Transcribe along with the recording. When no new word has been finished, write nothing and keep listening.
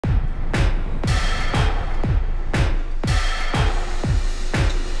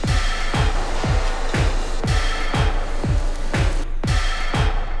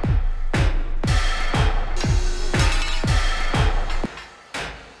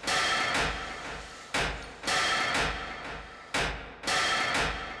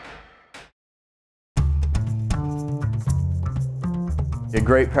A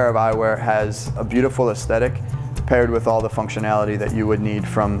great pair of eyewear has a beautiful aesthetic paired with all the functionality that you would need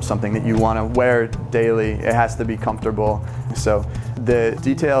from something that you want to wear daily. It has to be comfortable. So the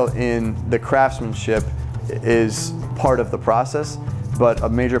detail in the craftsmanship is part of the process, but a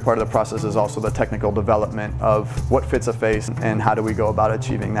major part of the process is also the technical development of what fits a face and how do we go about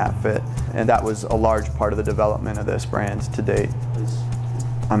achieving that fit. And that was a large part of the development of this brand to date.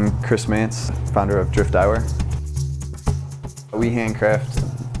 I'm Chris Mantz, founder of Drift Eyewear. We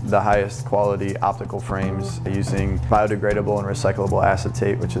handcraft the highest quality optical frames using biodegradable and recyclable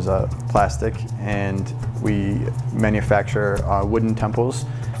acetate, which is a plastic, and we manufacture wooden temples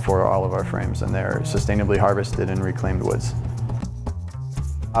for all of our frames, and they're sustainably harvested and reclaimed woods.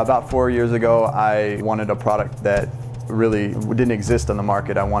 About 4 years ago, I wanted a product that really didn't exist on the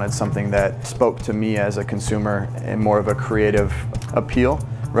market. I wanted something that spoke to me as a consumer and more of a creative appeal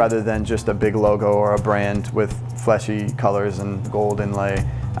rather than just a big logo or a brand with flashy colors and gold inlay.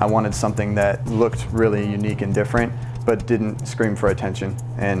 I wanted something that looked really unique and different but didn't scream for attention,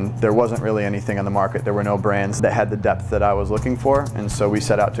 and there wasn't really anything on the market. There were no brands that had the depth that I was looking for, and so we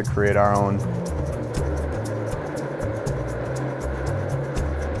set out to create our own.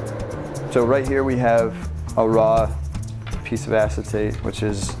 So right here we have a raw piece of acetate, which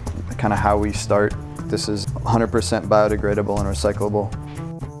is kind of how we start. This is 100% biodegradable and recyclable.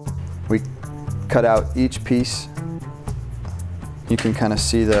 We cut out each piece. You can kind of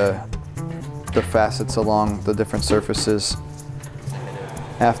see the facets along the different surfaces.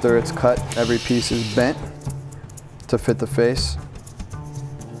 After it's cut, every piece is bent to fit the face.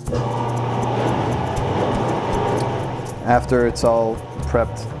 After it's all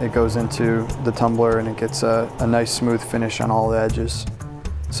prepped, it goes into the tumbler and it gets a nice smooth finish on all the edges.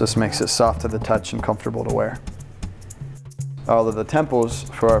 So this makes it soft to the touch and comfortable to wear. All of the temples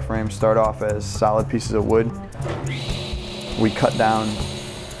for our frames start off as solid pieces of wood. We cut down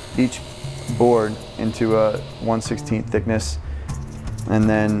each board into a 1/16 thickness, and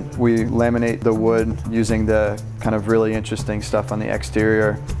then we laminate the wood using the kind of really interesting stuff on the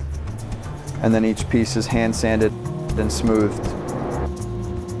exterior, and then each piece is hand sanded and smoothed.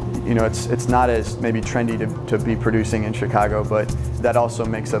 You know, it's not as maybe trendy to be producing in Chicago, but that also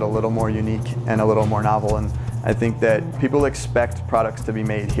makes it a little more unique and a little more novel. And I think that people expect products to be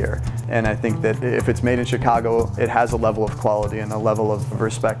made here. And I think that if it's made in Chicago, it has a level of quality and a level of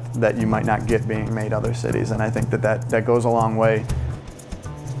respect that you might not get being made other cities. And I think that goes a long way.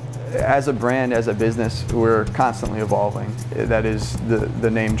 As a brand, as a business, we're constantly evolving. That is, the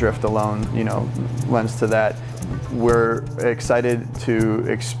name Drift alone, you know, lends to that. We're excited to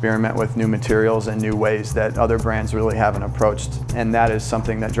experiment with new materials and new ways that other brands really haven't approached, and that is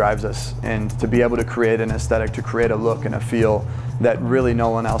something that drives us. And to be able to create an aesthetic, to create a look and a feel that really no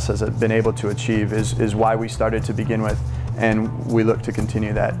one else has been able to achieve is why we started to begin with, and we look to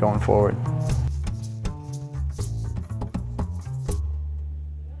continue that going forward.